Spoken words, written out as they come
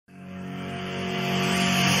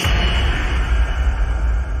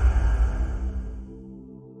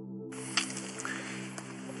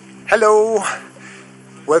Hello,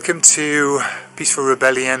 welcome to Peaceful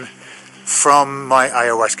Rebellion from my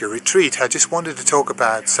ayahuasca retreat. I just wanted to talk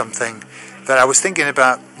about something that I was thinking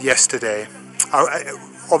about yesterday.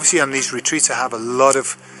 Obviously on these retreats I have a lot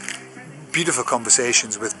of beautiful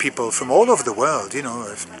conversations with people from all over the world,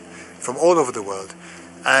 from all over the world.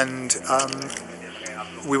 And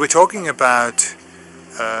we were talking about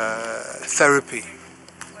therapy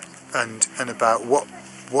and about what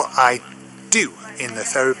I do in the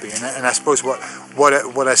therapy, and I suppose what I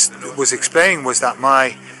was explaining was that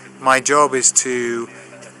my job is to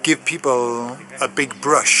give people a big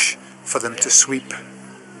brush for them to sweep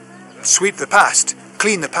the past,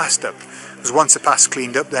 clean the past up. Because once the past's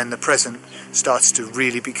cleaned up, then the present starts to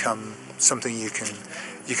really become something you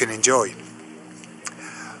can enjoy.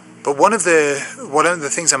 But one of the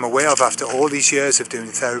things I'm aware of after all these years of doing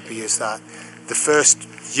therapy is that the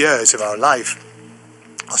first years of our life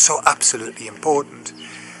are so absolutely important,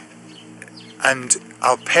 and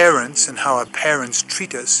our parents and how our parents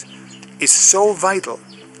treat us is so vital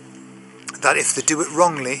that if they do it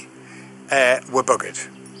wrongly, we're buggered.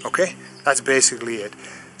 Okay, that's basically it.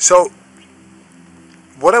 So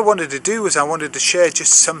what I wanted to do is I wanted to share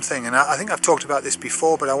just something, and I think I've talked about this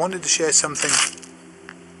before, but I wanted to share something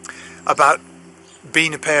about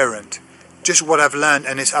being a parent, just what I've learned,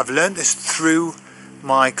 and I've learned this through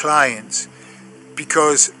my clients.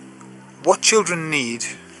 Because what children need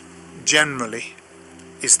generally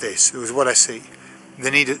is this. It was what I see.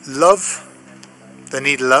 They need love. They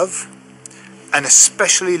need love, and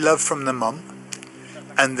especially love from the mum.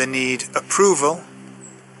 And they need approval,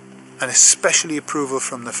 and especially approval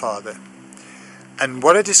from the father. And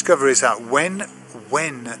what I discover is that when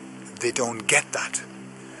they don't get that,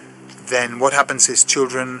 then what happens is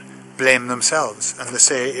children blame themselves, and they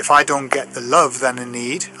say, if I don't get the love that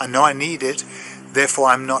I know I need it, therefore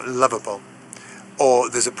I'm not lovable, or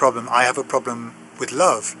there's a problem, I have a problem with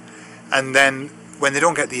love. And then when they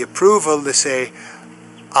don't get the approval, they say,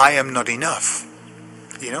 I am not enough,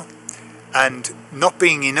 and not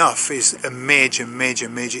being enough is a major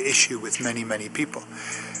issue with many people.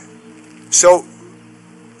 So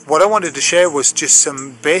what I wanted to share was just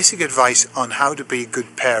some basic advice on how to be a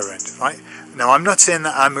good parent, right? Now, I'm not saying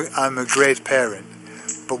that I'm a great parent,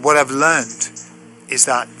 but what I've learned is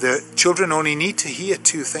that the children only need to hear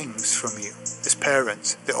two things from you as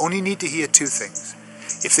parents. They only need to hear two things.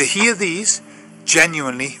 If they hear these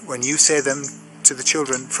genuinely when you say them to the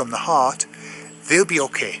children from the heart, they'll be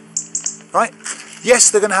okay, right? Yes,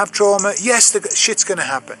 they're going to have trauma. Yes, shit's going to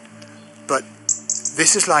happen. But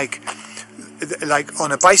this is like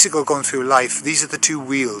on a bicycle going through life, these are the two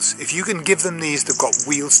wheels. If you can give them these, they've got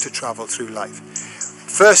wheels to travel through life.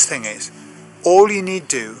 First thing is, all you need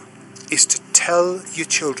to do is to tell your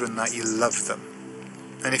children that you love them.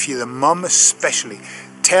 And if you're the mum especially,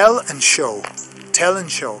 tell and show. Tell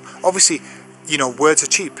and show. Obviously, words are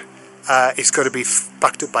cheap. It's got to be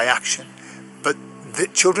backed up by action. But the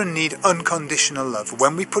children need unconditional love.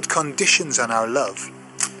 When we put conditions on our love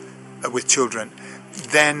with children,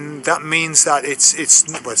 then that means that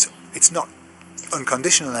it's not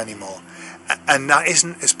unconditional anymore. And that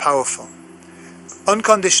isn't as powerful.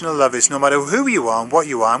 Unconditional love is no matter who you are and what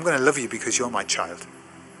you are, I'm going to love you because you're my child.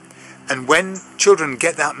 And when children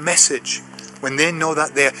get that message, when they know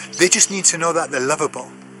that they just need to know that they're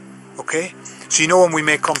lovable. Okay? So when we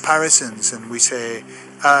make comparisons and we say,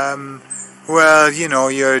 well,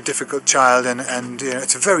 you're a difficult child and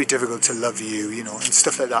it's very difficult to love you, and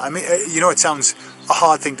stuff like that. I mean, it sounds a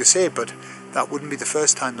hard thing to say, but that wouldn't be the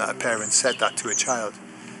first time that a parent said that to a child.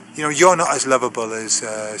 You're not as lovable as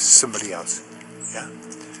somebody else. Yeah.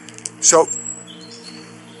 So,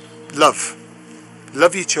 love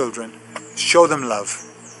your children, show them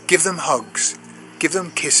love, give them hugs, give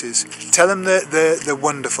them kisses, tell them they're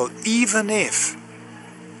wonderful, even if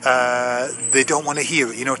they don't want to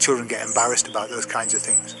hear it. Children get embarrassed about those kinds of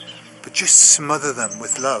things, but just smother them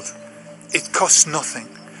with love. It costs nothing.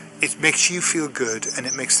 It makes you feel good, and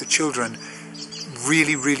it makes the children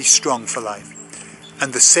really strong for life.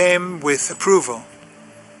 And the same with approval.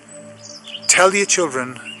 Tell your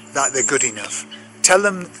children that they're good enough.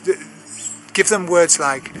 Give them words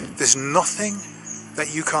like, there's nothing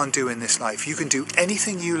that you can't do in this life. You can do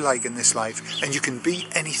anything you like in this life, and you can be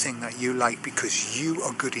anything that you like because you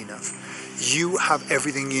are good enough. You have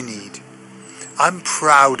everything you need. I'm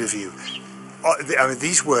proud of you.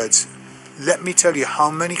 These words, let me tell you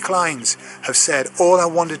how many clients have said, all I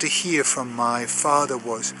wanted to hear from my father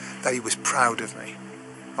was that he was proud of me.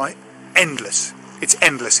 Right? Endless. It's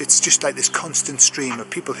endless. It's just like this constant stream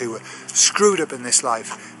of people who were screwed up in this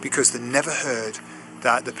life because they never heard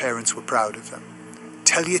that the parents were proud of them.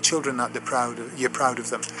 Tell your children that you're proud of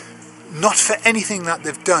them. not for anything that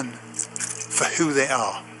they've done, for who they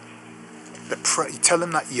are. Tell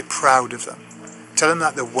them that you're proud of them. Tell them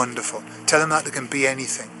that they're wonderful. Tell them that they can be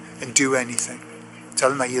anything and do anything. Tell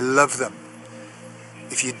them that you love them.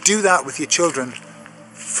 If you do that with your children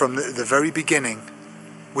from the very beginning,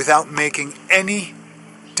 without making any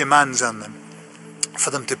demands on them, for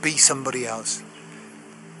them to be somebody else,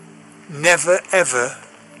 never ever,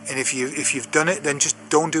 and if you've done it, then just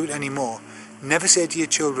don't do it anymore. Never say to your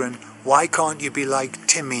children, why can't you be like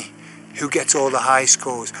Timmy, who gets all the high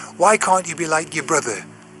scores? Why can't you be like your brother?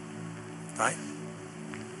 Right?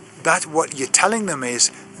 That what you're telling them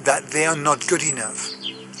is that they are not good enough.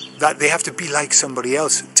 That they have to be like somebody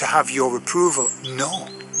else to have your approval. No.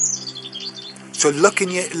 So look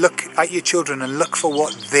at your children and look for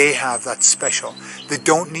what they have that's special. They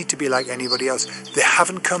don't need to be like anybody else. They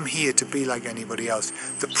haven't come here to be like anybody else.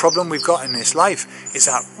 The problem we've got in this life is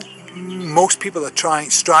that most people are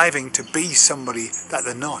striving to be somebody that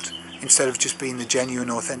they're not, instead of just being the genuine,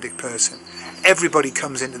 authentic person. Everybody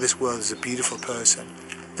comes into this world as a beautiful person.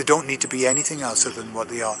 They don't need to be anything else other than what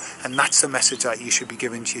they are. And that's the message that you should be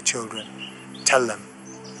giving to your children. Tell them.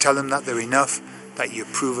 Tell them that they're enough, that you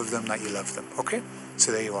approve of them, that you love them. Okay?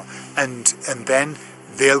 So there you are. And then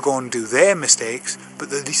they'll go and do their mistakes,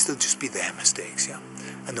 but at least they'll just be their mistakes, yeah?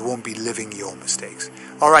 And they won't be living your mistakes.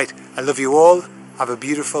 All right. I love you all. Have a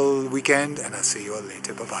beautiful weekend, and I'll see you all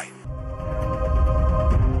later. Bye-bye.